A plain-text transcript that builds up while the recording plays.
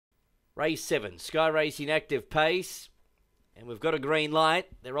Race 7, Sky Racing Active Pace. And we've got a green light.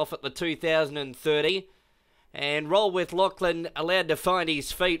 They're off at the 2030. And Roll with Lachlan allowed to find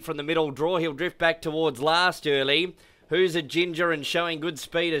his feet from the middle draw. He'll drift back towards last early. Who's a Ginger and showing good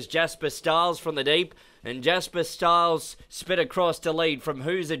speed as Jasper Styles from the deep. And Jasper Styles sped across to lead from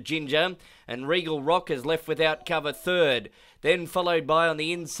Who's a Ginger. And Regal Rock is left without cover third. Then followed by on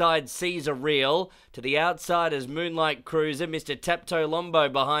the inside Caesar Real. To the outside is Moonlight Cruiser. Mr. Tapto Lombo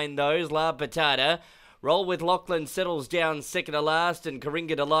behind those. La Patata. Roll with Lachlan settles down second to last, and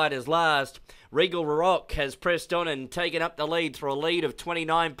Coringa Delight is last. Regal Rock has pressed on and taken up the lead through a lead of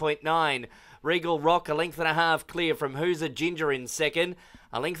 29.9. Regal Rock a length and a half clear from Who's a Ginger in second.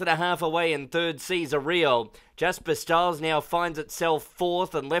 A length and a half away in third, Caesar Real. Jasper Styles now finds itself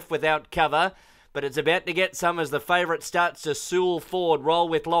fourth and left without cover, but it's about to get some as the favourite starts to sool forward. Roll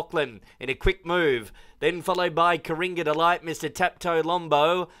with Lachlan in a quick move. Then followed by Coringa Delight, Mr. Tapto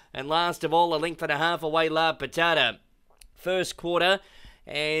Lombo, and last of all, a length and a half away, La Patata. First quarter,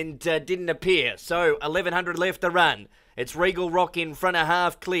 and didn't appear. So 1100 left to run. It's Regal Rock in front, a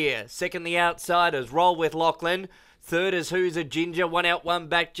half clear. Second, the outsiders. Roll with Lachlan. Third is Who's a Ginger. One out, one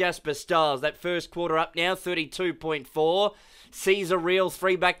back, Jasper Styles. That first quarter up now, 32.4. Caesar Real,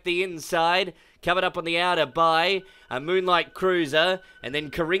 three back the inside. Covered up on the outer by a Moonlight Cruiser. And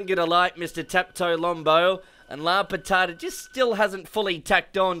then Coringa Delight, Mr. Tapto Lombo. And La Patata just still hasn't fully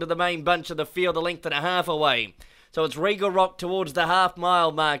tacked on to the main bunch of the field, a length and a half away. So it's Regal Rock towards the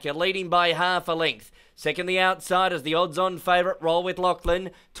half-mile marker, leading by half a length. Second, the outside is the odds-on favourite, Roll with Lachlan.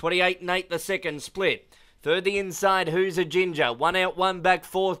 28 and 8 the second split. Third, the inside, Who's a Ginger. One out, one back,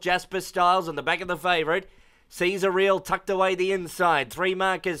 fourth, Jasper Styles on the back of the favourite. Caesar Real tucked away the inside. Three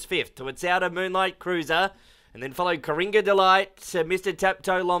markers fifth to its outer Moonlight Cruiser. And then followed Coringa Delight, Mr.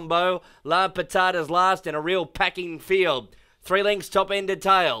 Tapto Lombo, La Patata's last in a real packing field. 3 lengths top end to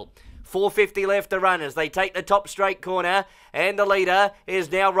tail. 450 left to run as they take the top straight corner. And the leader is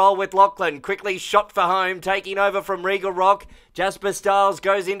now Roll with Lachlan. Quickly shot for home, taking over from Regal Rock. Jasper Styles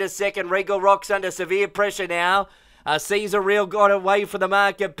goes into second. Regal Rock's under severe pressure now. Caesar Real got away for the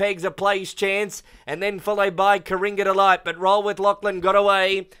marker, pegs a place chance, and then followed by Coringa Delight, but Roll with Lachlan got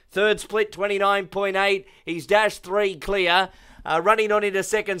away. Third split, 29.8. He's dashed 3 clear. Running on into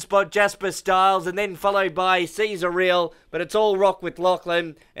second spot, Jasper Styles, and then followed by Caesar Real, but it's all Rock with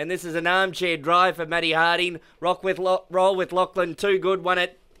Lachlan, and this is an armchair drive for Matty Harding. Roll with Lachlan, too good, won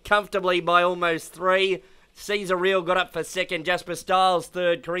it comfortably by almost 3. Caesar Real got up for second, Jasper Styles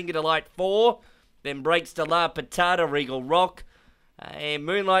third, Coringa Delight 4. Then breaks to La Patata, Regal Rock, and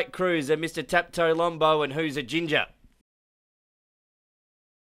Moonlight Cruiser, Mr. Tapto Lombo, and Who's a Ginger.